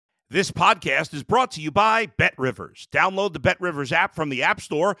This podcast is brought to you by BetRivers. Download the BetRivers app from the App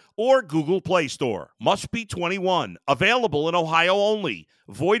Store or Google Play Store. Must be 21. Available in Ohio only.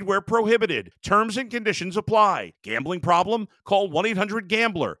 Void where prohibited. Terms and conditions apply. Gambling problem? Call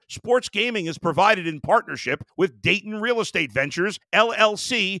 1-800-GAMBLER. Sports gaming is provided in partnership with Dayton Real Estate Ventures,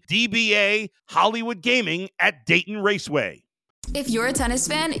 LLC, DBA, Hollywood Gaming at Dayton Raceway. If you're a tennis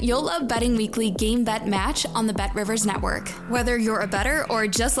fan, you'll love Betting Weekly Game Bet Match on the BetRivers Network. Whether you're a bettor or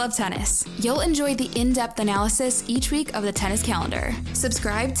just love tennis, you'll enjoy the in-depth analysis each week of the tennis calendar.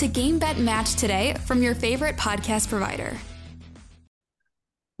 Subscribe to Game Bet Match today from your favorite podcast provider.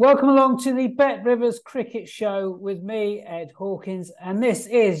 Welcome along to the BetRivers Cricket Show with me, Ed Hawkins, and this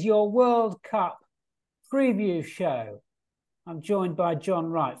is your World Cup preview show. I'm joined by John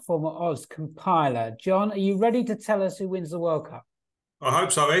Wright, former Oz compiler. John, are you ready to tell us who wins the World Cup? I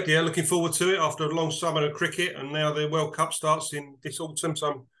hope so, Ed. Yeah, looking forward to it after a long summer of cricket, and now the World Cup starts in this autumn,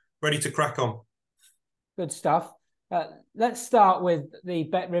 so I'm ready to crack on. Good stuff. Let's start with the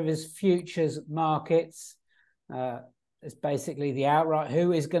BetRivers futures markets. It's basically the outright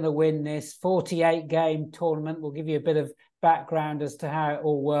who is going to win this 48-game tournament. We'll give you a bit of background as to how it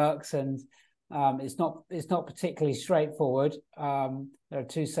all works, and it's not particularly straightforward. There are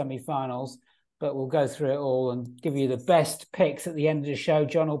two semi-finals, but we'll go through it all and give you the best picks at the end of the show.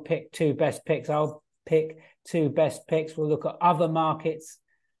 John will pick two best picks. I'll pick two best picks. We'll look at other markets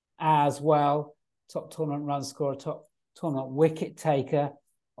as well. Top tournament run scorer, top tournament wicket taker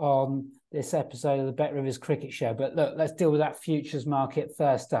on this episode of the BetRivers Cricket Show. But look, let's deal with that futures market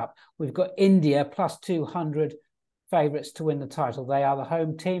first up. We've got India plus 200 favourites to win the title. They are the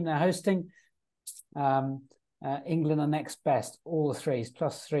home team. They're hosting. England are next best, all the threes,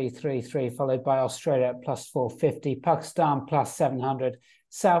 plus 333, followed by Australia at plus 450, Pakistan plus 700,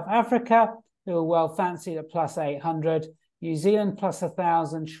 South Africa, who are well fancied at plus 800, New Zealand plus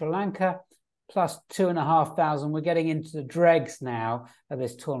 1,000, Sri Lanka plus 2,500. We're getting into the dregs now of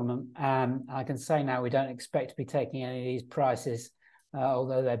this tournament. I can say now we don't expect to be taking any of these prices,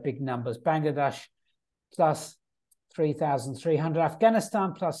 although they're big numbers. Bangladesh plus 3,300,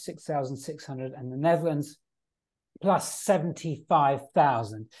 Afghanistan plus 6,600, and the Netherlands plus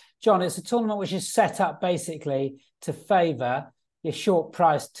 75,000. John, it's a tournament which is set up basically to favour your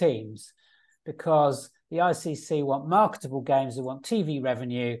short-priced teams because the ICC want marketable games, they want TV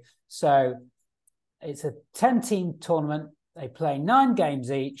revenue. So it's a 10-team tournament. They play 9 games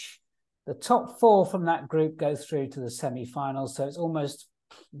each. The top 4 from that group go through to the semi-finals. So it's almost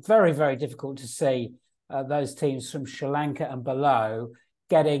very, very difficult to see those teams from Sri Lanka and below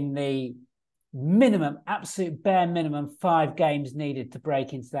getting the minimum, absolute bare minimum 5 games needed to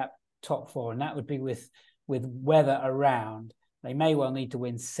break into that top 4. And that would be with weather around. They may well need to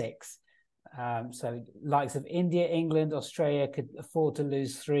win 6. So likes of India, England, Australia could afford to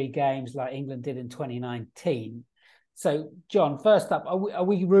lose 3 games like England did in 2019. So, John, first up, are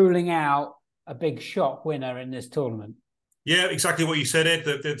we ruling out a big shock winner in this tournament? Yeah, exactly what you said, Ed.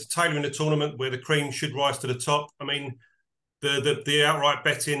 The tailor in the tournament where the cream should rise to the top. I mean, the outright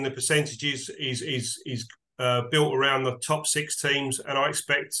betting, the percentages is built around the top 6 teams, and I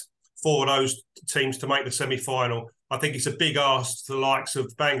expect 4 of those teams to make the semi-final. I think it's a big ask to the likes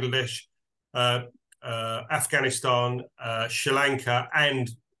of Bangladesh, Afghanistan, Sri Lanka, and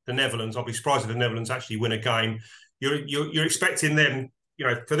the Netherlands. I'll be surprised if the Netherlands actually win a game. You're expecting them,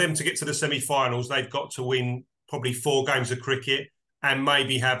 for them to get to the semi-finals, they've got to win probably 4 games of cricket and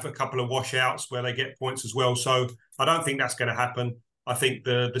maybe have a couple of washouts where they get points as well. So I don't think that's going to happen. I think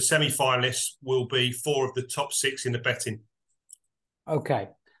the semi-finalists will be 4 of the top 6 in the betting. Okay.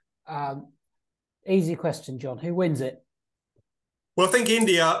 Easy question, John. Who wins it? Well, I think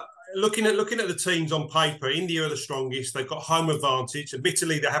India, looking at the teams on paper, India are the strongest. They've got home advantage.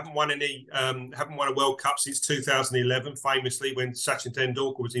 Admittedly, they haven't won a World Cup since 2011, famously when Sachin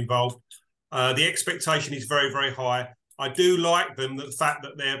Tendulkar was involved. The expectation is very, very high. I do like them, the fact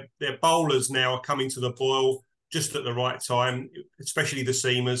that their bowlers now are coming to the boil just at the right time, especially the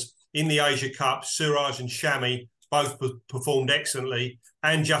seamers. In the Asia Cup, Suraj and Shami both performed excellently,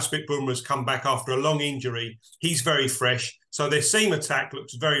 and Jasprit Bumrah's come back after a long injury. He's very fresh. So their seam attack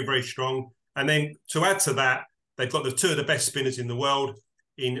looks very, very strong. And then to add to that, they've got the 2 of the best spinners in the world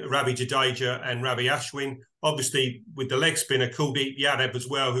in Ravi Jadeja and Ravi Ashwin. Obviously, with the leg spinner, Kuldeep Yadav as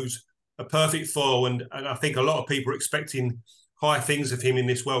well, who's a perfect foil, and I think a lot of people are expecting high things of him in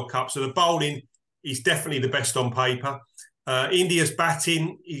this World Cup. So the bowling is definitely the best on paper. India's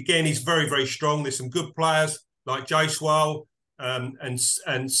batting, again, is very, very strong. There's some good players like Jaiswal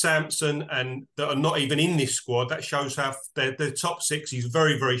and Samson, and that are not even in this squad. That shows how the top 6 is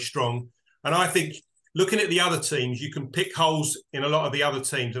very, very strong. And I think looking at the other teams, you can pick holes in a lot of the other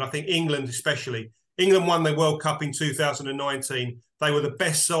teams. And I think England especially. England won the World Cup in 2019. They were the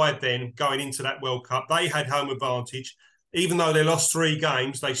best side then going into that World Cup. They had home advantage. Even though they lost 3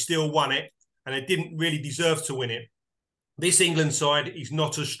 games, they still won it, and they didn't really deserve to win it. This England side is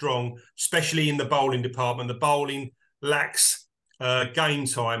not as strong, especially in the bowling department. The bowling lacks game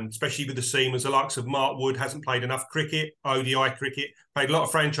time, especially with the seamers. The likes of Mark Wood hasn't played enough cricket, ODI cricket, played a lot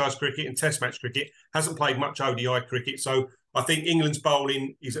of franchise cricket and test match cricket, hasn't played much ODI cricket. So I think England's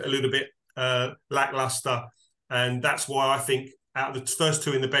bowling is a little bit lacklustre. And that's why I think out of the first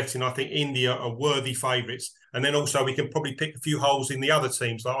 2 in the betting, I think India are worthy favourites. And then also we can probably pick a few holes in the other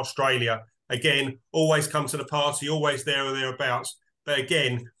teams, like Australia. Again, always come to the party, always there or thereabouts. But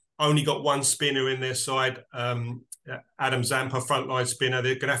again, only got 1 spinner in their side, Adam Zampa, frontline spinner.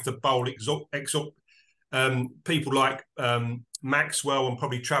 They're going to have to bowl people like Maxwell and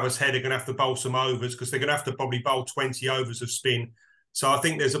probably Travis Head are going to have to bowl some overs, because they're going to have to probably bowl 20 overs of spin. So I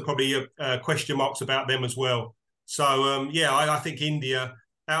think there's probably question marks about them as well. So, I think India,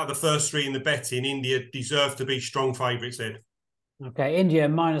 out of the first 3 in the betting, India deserve to be strong favourites, Ed. Okay, India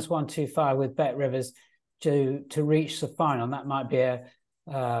 -125 with Bet Rivers to reach the final. That might be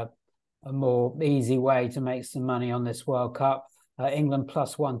a more easy way to make some money on this World Cup. England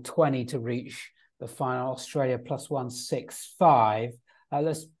 +120 to reach the final. Australia +165.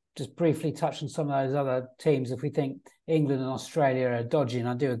 Let's just briefly touch on some of those other teams. If we think England and Australia are dodgy, and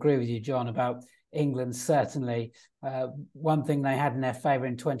I do agree with you, John, about England, certainly. One thing they had in their favour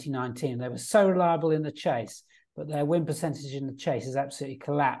in 2019, they were so reliable in the chase, but their win percentage in the chase has absolutely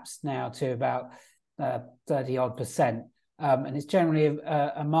collapsed now to about 30-odd%. And it's generally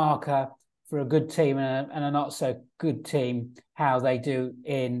a marker for a good team and a not so good team, how they do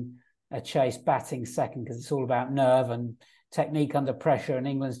in a chase batting second, because it's all about nerve and technique under pressure, and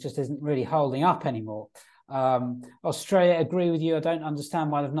England's just isn't really holding up anymore. Australia, agree with you. I don't understand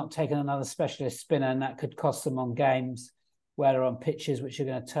why they've not taken another specialist spinner, and that could cost them on games where they're on pitches which are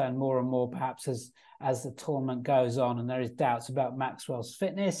going to turn more and more perhaps as the tournament goes on, and there is doubts about Maxwell's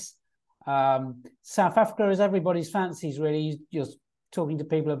fitness. South Africa is everybody's fancies, really. You're talking to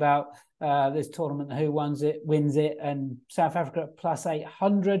people about this tournament, who wins it, and South Africa at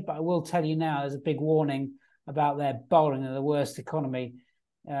 +800. But I will tell you now, there's a big warning about their bowling. They're the worst economy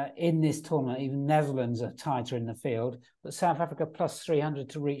in this tournament. Even Netherlands are tighter in the field. But South Africa +300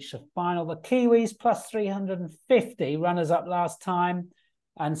 to reach the final. The Kiwis +350, runners up last time,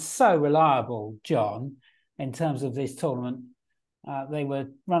 and so reliable, John, in terms of this tournament. They were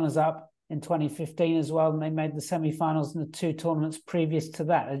runners up in 2015 as well, and they made the semi-finals in the 2 tournaments previous to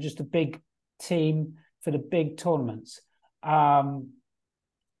that. They're just a big team for the big tournaments.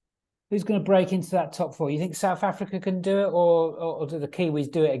 Who's going to break into that top 4? You think South Africa can do it, or do the Kiwis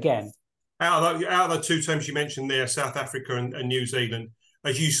do it again? Out of the 2 teams you mentioned there, South Africa and New Zealand,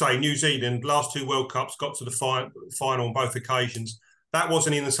 as you say, New Zealand, last 2 World Cups, got to the final on both occasions. That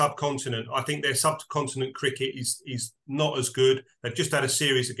wasn't in the subcontinent. I think their subcontinent cricket is not as good. They've just had a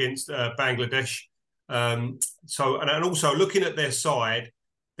series against Bangladesh. And also looking at their side,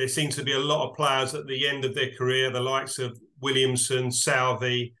 there seems to be a lot of players at the end of their career, the likes of Williamson,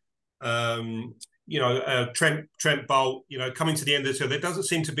 Southey, Trent Bolt, coming to the end of the tour. There doesn't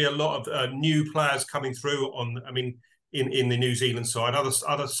seem to be a lot of new players coming through in the New Zealand side.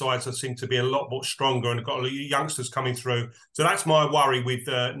 Other sides seem to be a lot more stronger and have got a lot of youngsters coming through. So that's my worry with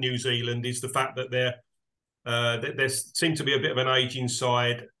New Zealand, is the fact that there seem to be a bit of an ageing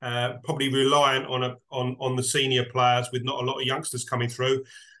side, probably reliant on the senior players with not a lot of youngsters coming through.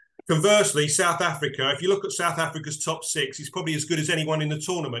 Conversely, South Africa, if you look at South Africa's top 6, it's probably as good as anyone in the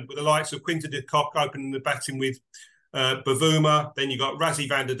tournament, with the likes of Quinton de Kock opening the batting with Bavuma. Then you've got Rassie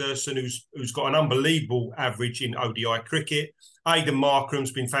van der Dussen, who's got an unbelievable average in ODI cricket. Aidan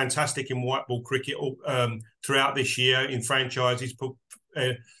Markram's been fantastic in white ball cricket throughout this year in franchises.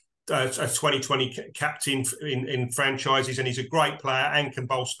 A 2020 captain in franchises, and he's a great player and can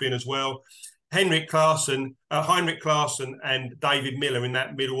bowl spin as well. Heinrich Klaassen and David Miller in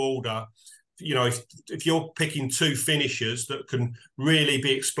that middle order. If you're picking 2 finishers that can really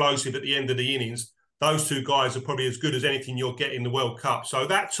be explosive at the end of the innings, those 2 guys are probably as good as anything you'll get in the World Cup. So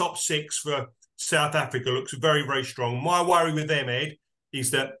that top 6 for South Africa looks very, very strong. My worry with them, Ed, is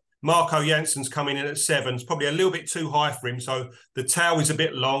that Marco Janssen's coming in at 7. It's probably a little bit too high for him. So the tail is a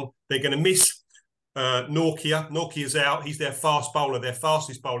bit long. They're going to miss Norkia. Norkia's out. He's their fast bowler, their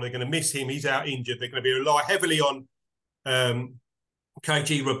fastest bowler. They're going to miss him. He's out injured. They're going to rely heavily on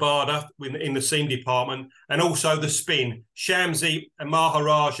KG Rabada in the seam department, and also the spin. Shamsi and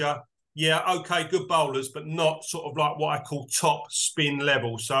Maharaja, good bowlers, but not sort of like what I call top spin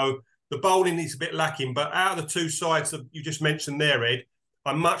level. So The bowling is a bit lacking, but out of the two sides that you just mentioned there, Ed,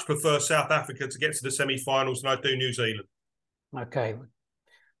 I much prefer South Africa to get to the semi-finals than I do New Zealand. Okay,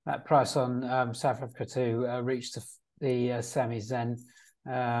 that price on South Africa to reach the semis, then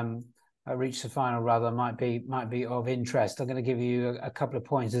reach the final rather, might be of interest. I'm going to give you a couple of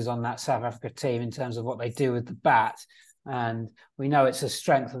pointers on that South Africa team in terms of what they do with the bat, and we know it's a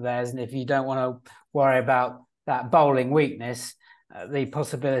strength of theirs. And if you don't want to worry about that bowling weakness, the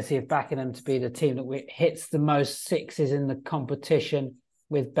possibility of backing them to be the team that hits the most sixes in the competition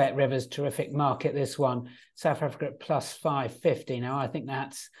with Bet Rivers, terrific market, this one. South Africa at plus 550. Now, I think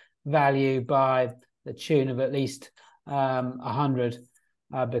that's value by the tune of at least 100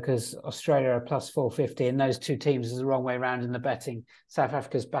 because Australia are plus 450, and those two teams is the wrong way around in the betting. South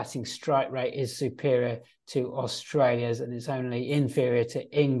Africa's batting strike rate is superior to Australia's, and it's only inferior to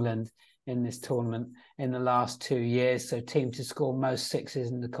England in this tournament in the last 2 years. So team to score most sixes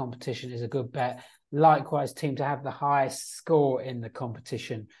in the competition is a good bet. Likewise, team to have the highest score in the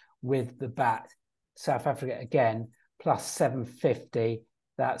competition with the bat. South Africa, again, plus 750.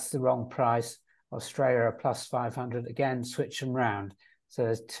 That's the wrong price. Australia are plus 500. Again, switch them round. So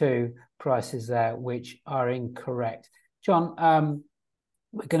there's two prices there which are incorrect. John,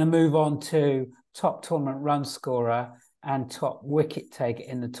 we're going to move on to top tournament run scorer and top wicket taker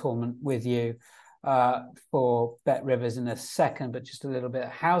in the tournament with you for Bet Rivers in a second, but just a little bit of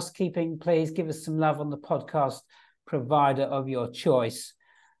housekeeping, please. Give us some love on the podcast provider of your choice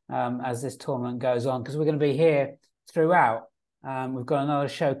as this tournament goes on, because we're going to be here throughout. We've got another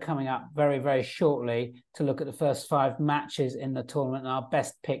show coming up very, very shortly to look at the first 5 matches in the tournament and our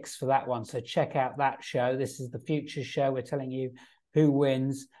best picks for that one. So check out that show. This is the Futures Show. We're telling you who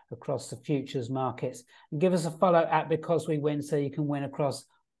wins across the futures markets. And give us a follow at Because We Win so you can win across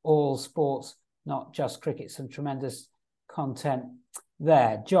all sports, not just cricket. Some tremendous content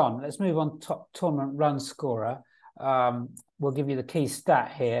there. John, let's move on to top tournament run scorer. We'll give you the key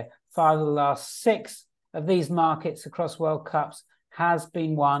stat here. 5 of the last 6 of these markets across World Cups has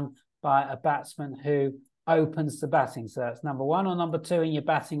been won by a batsman who opens the batting. So that's number 1 or number 2 in your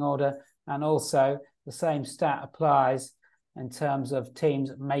batting order. And also the same stat applies in terms of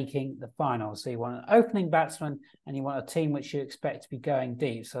teams making the final. So you want an opening batsman and you want a team which you expect to be going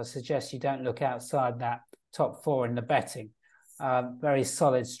deep. So I suggest you don't look outside that top 4 in the betting. Very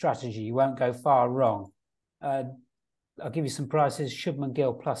solid strategy. You won't go far wrong. I'll give you some prices. Shubman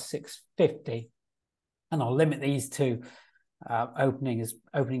Gill plus 650. And I'll limit these to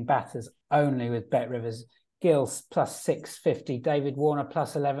opening batters only with Bet Rivers. Gill plus 650. David Warner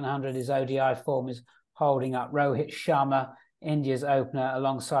plus 1100. His ODI form is holding up. Rohit Sharma, India's opener,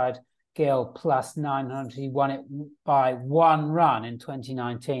 alongside Gill plus 900. He won it by 1 run in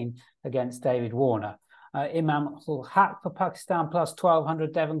 2019 against David Warner. Imam Ul Haq for Pakistan plus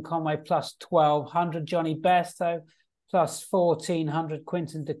 1200. Devon Conway plus 1200. Johnny Bairstow plus 1400.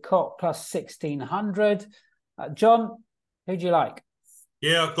 Quinton de Kock plus 1600. John, who do you like?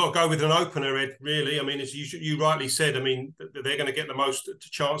 Yeah, I've got to go with an opener, Ed, really. I mean, as you rightly said, I mean, they're going to get the most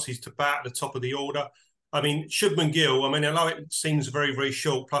chances to bat at the top of the order. I mean, Shubman Gill, I mean, I know it seems very, very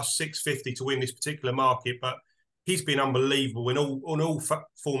short, plus 650 to win this particular market, but he's been unbelievable in all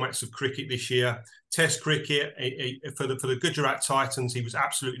formats of cricket this year. Test cricket, for the Gujarat Titans, he was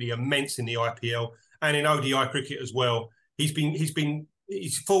absolutely immense in the IPL and in ODI cricket as well. His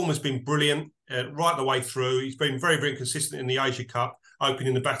form has been brilliant right the way through. He's been very, very consistent in the Asia Cup,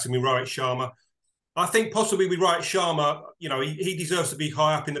 opening the batting with Rohit Sharma. I think possibly with Rohit Sharma, you know, he deserves to be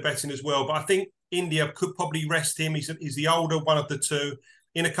high up in the betting as well. But I think India could probably rest him. He's the older one of the two.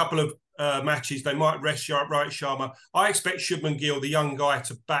 In a couple of matches, they might rest Rohit Sharma. I expect Shubman Gill, the young guy,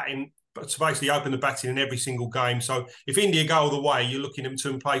 to basically open the batting in every single game. So if India go all the way, you're looking at him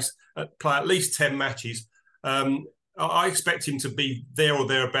to play at least 10 matches. I expect him to be there or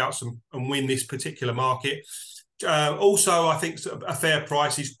thereabouts and win this particular market. Also, I think a fair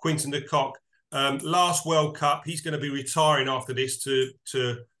price is Quinton de Kock. Last World Cup, he's going to be retiring after this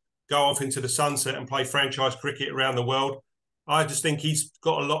to go off into the sunset and play franchise cricket around the world. I just think he's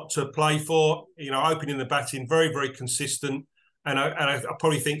got a lot to play for. You know, opening the batting, very, very consistent. And I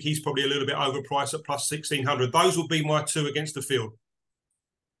probably think he's probably a little bit overpriced at plus 1600. Those will be my 2 against the field.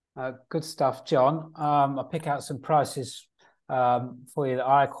 Good stuff, John. I'll pick out some prices for you that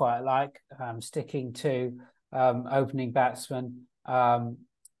I quite like. Sticking to opening batsman. Temba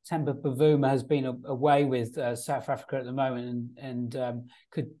Bavuma has been away with South Africa at the moment and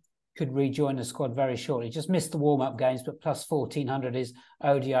could rejoin the squad very shortly. Just missed the warm-up games, but plus 1400, his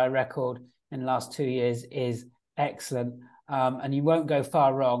ODI record in the last 2 years is excellent. And you won't go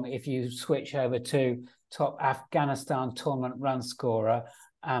far wrong if you switch over to top Afghanistan tournament run scorer.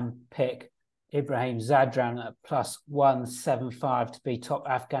 and pick Ibrahim Zadran at +175 to be top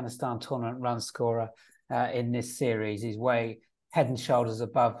Afghanistan tournament run scorer in this series. He's way head and shoulders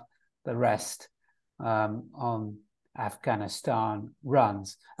above the rest on Afghanistan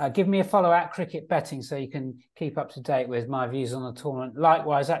runs. Give me a follow at Cricket Betting so you can keep up to date with my views on the tournament.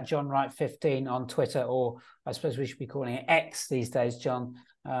 Likewise, at John Wright 15 on Twitter, or I suppose we should be calling it X these days, John.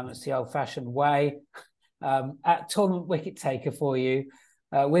 It's the old-fashioned way. At Tournament Wicket Taker for you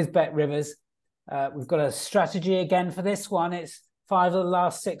with Bet Rivers. We've got a strategy again for this one. It's 5 of the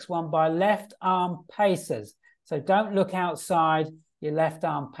last 6 won by left arm pacers. So don't look outside your left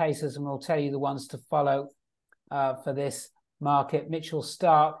arm pacers, and we'll tell you the ones to follow for this market. Mitchell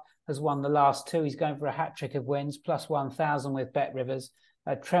Starc has won the last 2. He's going for a hat-trick of wins, +1,000 with Bet Rivers.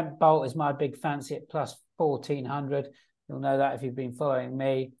 Trent Bolt is my big fancy at +1,400. You'll know that if you've been following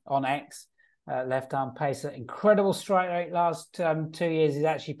me on X. Left-arm pacer, incredible strike rate last 2 years. He's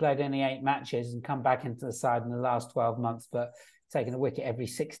actually played only 8 matches and come back into the side in the last 12 months, but taking a wicket every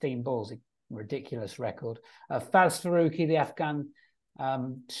 16 balls, a ridiculous record. Faz Farooqi, the Afghan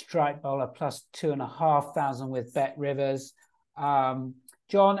strike bowler, +2,500 with Bet Rivers. John,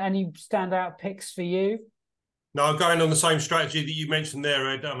 any standout picks for you? No, I'm going on the same strategy that you mentioned there,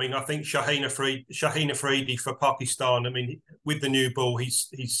 Ed. I mean, I think Shaheen Afridi for Pakistan. I mean, with the new ball, he's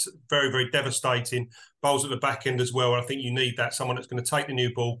very, very devastating. Bowls at the back end as well. I think you need that, someone that's going to take the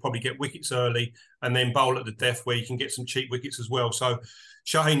new ball, probably get wickets early, and then bowl at the death where you can get some cheap wickets as well. So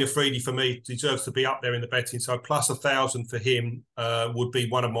Shaheen Afridi for me deserves to be up there in the betting. So +1,000 for him would be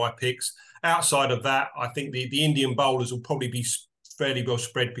one of my picks. Outside of that, I think the Indian bowlers will probably be fairly well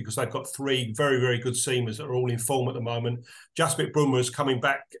spread because they've got 3 very, very good seamers that are all in form at the moment. Jasprit Bumrah is coming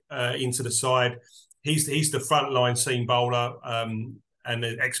back into the side. He's the frontline seam bowler, and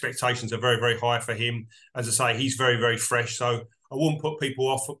the expectations are very, very high for him. As I say, he's very, very fresh. So I wouldn't put people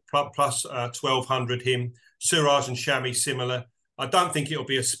off +1,200 him. Suraj and Shami similar. I don't think it'll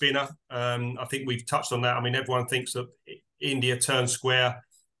be a spinner. I think we've touched on that. I mean, everyone thinks that India turns square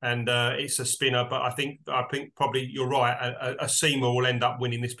and it's a spinner, but I think probably you're right. A seamer will end up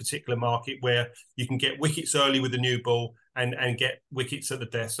winning this particular market where you can get wickets early with the new ball and get wickets at the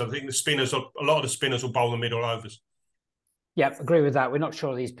death. So I think a lot of the spinners will bowl the middle overs. Yep, agree with that. We're not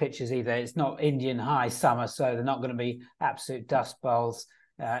sure of these pitches either. It's not Indian high summer, so they're not going to be absolute dust bowls.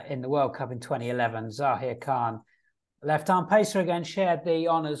 In the World Cup in 2011, Zahir Khan, left-arm pacer again, shared the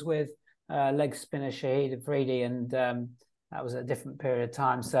honours with leg spinner Shaheen Afridi, and that was a different period of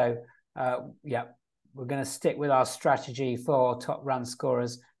time. So, yeah, we're going to stick with our strategy for top run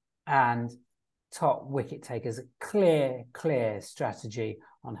scorers and top wicket takers. A clear strategy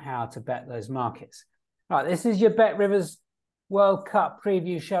on how to bet those markets. All right, this is your Bet Rivers World Cup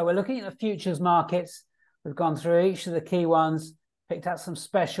preview show. We're looking at the futures markets. We've gone through each of the key ones, picked out some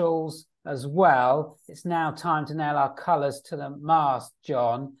specials as well. It's now time to nail our colours to the mast,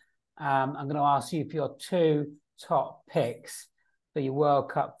 John. I'm going to ask you for your 2 top picks for your World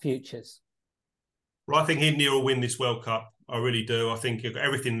Cup futures. Well, I think India will win this World Cup. I really do. I think you've got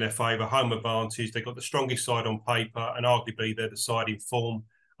everything in their favour. Home advantage. They've got the strongest side on paper, and arguably they're the side in form.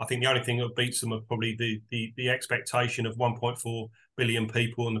 I think the only thing that beats them are probably the expectation of 1.4 billion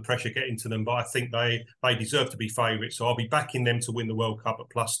people and the pressure getting to them. But I think they deserve to be favourites. So I'll be backing them to win the World Cup at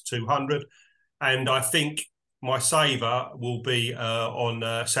 +200. And I think my saver will be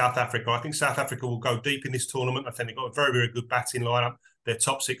on South Africa. I think South Africa will go deep in this tournament. I think they've got a very, very good batting lineup. Their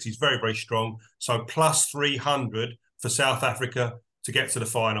top 6 is very, very strong. So +300 for South Africa to get to the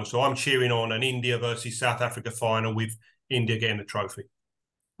final. So I'm cheering on an India versus South Africa final with India getting the trophy.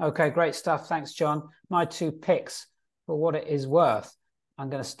 Okay, great stuff. Thanks, John. My 2 picks, for what it is worth, I'm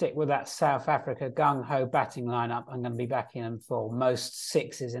going to stick with that South Africa gung-ho batting lineup. I'm going to be backing them for most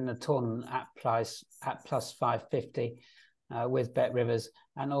 6s in the tournament at +550 with Bet Rivers,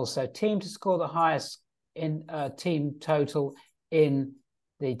 and also team to score the highest in team total in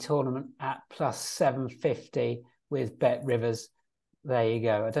the tournament at +750 with Bet Rivers. There you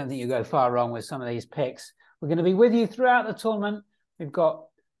go. I don't think you go far wrong with some of these picks. We're going to be with you throughout the tournament. We've got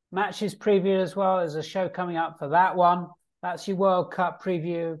matches preview as well. There's a show coming up for that one. That's your World Cup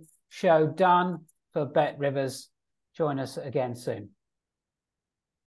preview show done for Bet Rivers. Join us again soon.